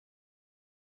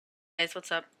Guys,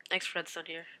 what's up? X Redstone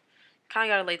here. Kinda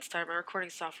got a late start. My recording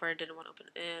software didn't want to open,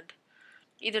 and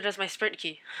neither does my sprint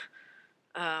key.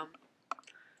 I'm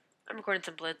recording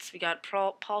some Blitz. We got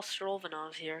Paul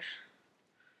Strolvanov here.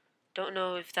 Don't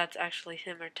know if that's actually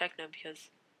him or Techno, because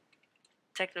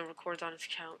Techno records on his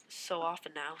account so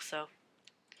often now, so.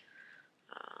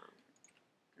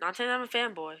 Not saying I'm a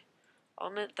fanboy. I'll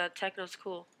admit that Techno's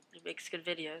cool. He makes good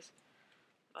videos.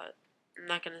 But I'm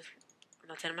not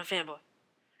saying I'm a fanboy.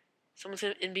 Someone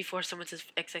said in before someone says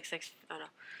XXX. I don't know.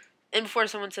 In before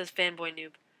someone says fanboy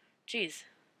noob. Jeez.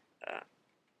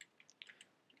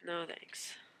 No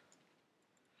thanks.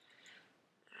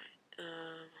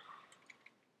 Alright,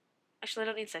 actually, I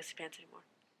don't need sexy pants anymore.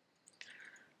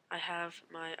 I have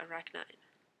my Arachno.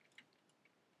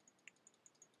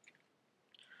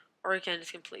 Or I can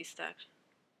just completely stack.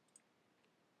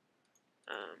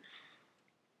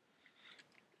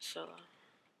 Solo.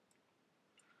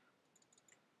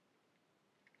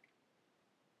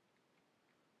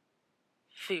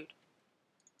 Food.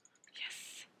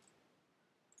 Yes.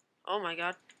 Oh my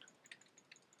god.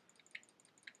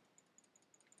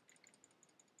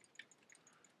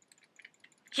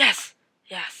 Yes!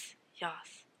 Yes.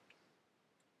 Yes.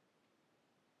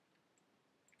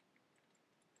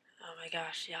 Oh my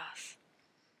gosh, yes.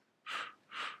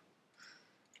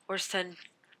 Horse 10.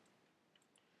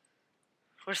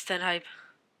 Horse 10 hype.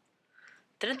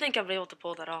 Didn't think I'd be able to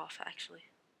pull that off, actually.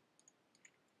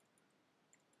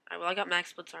 Alright, well, I got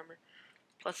max blitz armor.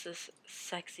 Plus this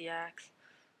sexy axe.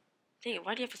 Dang it,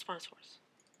 why do you have to spawn a horse?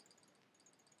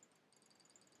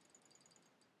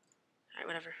 Alright,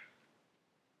 whatever.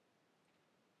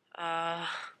 I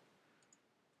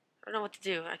don't know what to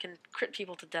do. I can crit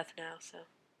people to death now, so.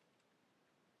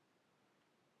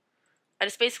 I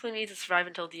just basically need to survive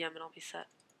until DM and I'll be set.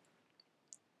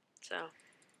 So.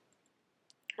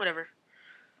 Whatever.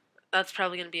 That's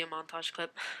probably going to be a montage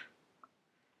clip.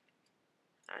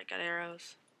 Alright, got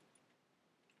arrows.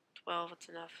 12, that's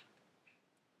enough.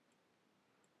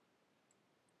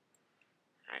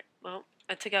 Alright, well,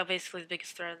 I took out basically the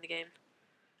biggest threat in the game.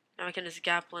 Now I can just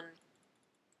Gaplin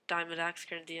Diamond Axe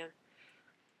here in DM.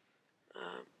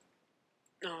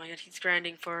 Oh my god, he's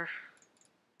grinding for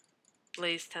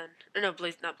Blaze 10. Or no,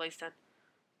 not Blaze 10.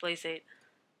 Blaze 8.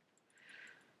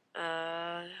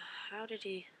 How did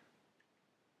he...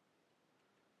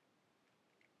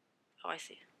 Oh, I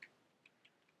see.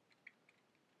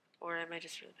 Or am I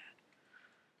just really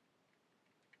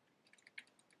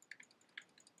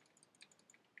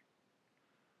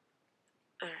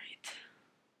bad? Alright.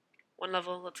 One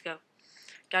level, let's go.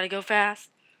 Gotta go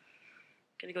fast.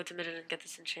 Gonna go to mid and get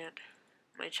this enchant.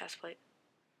 My chest plate.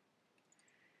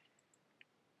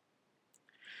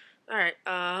 Alright,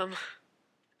 I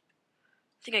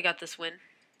think I got this win.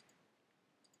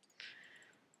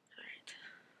 Alright.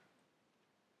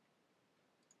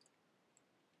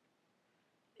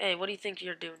 Hey, what do you think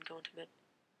you're doing going to mid?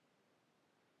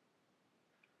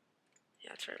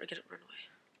 Yeah, that's right, we're gonna run away.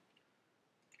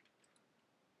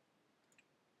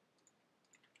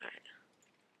 Alright.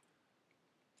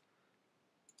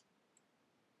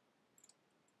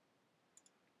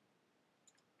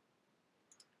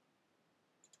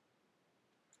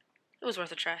 It was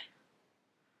worth a try.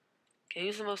 Okay,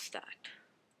 who's the most stacked?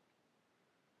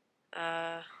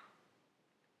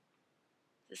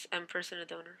 This M person a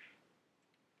donor?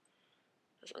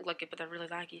 Doesn't look like it, but they're really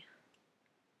laggy.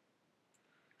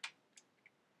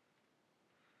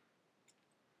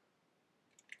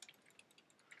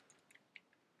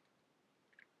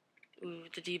 Ooh,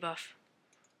 the debuff.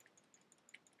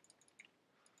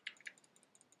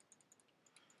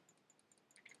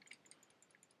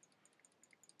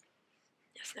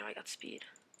 Yes, now I got speed.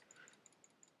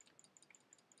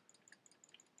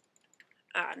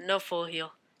 No full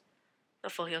heal. No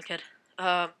full heal, kid.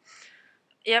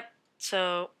 Yep,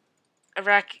 so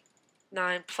Iraq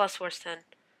 9 plus horse 10.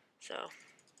 So,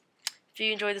 if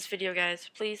you enjoyed this video, guys,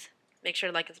 please make sure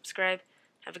to like and subscribe.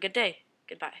 Have a good day.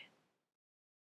 Goodbye.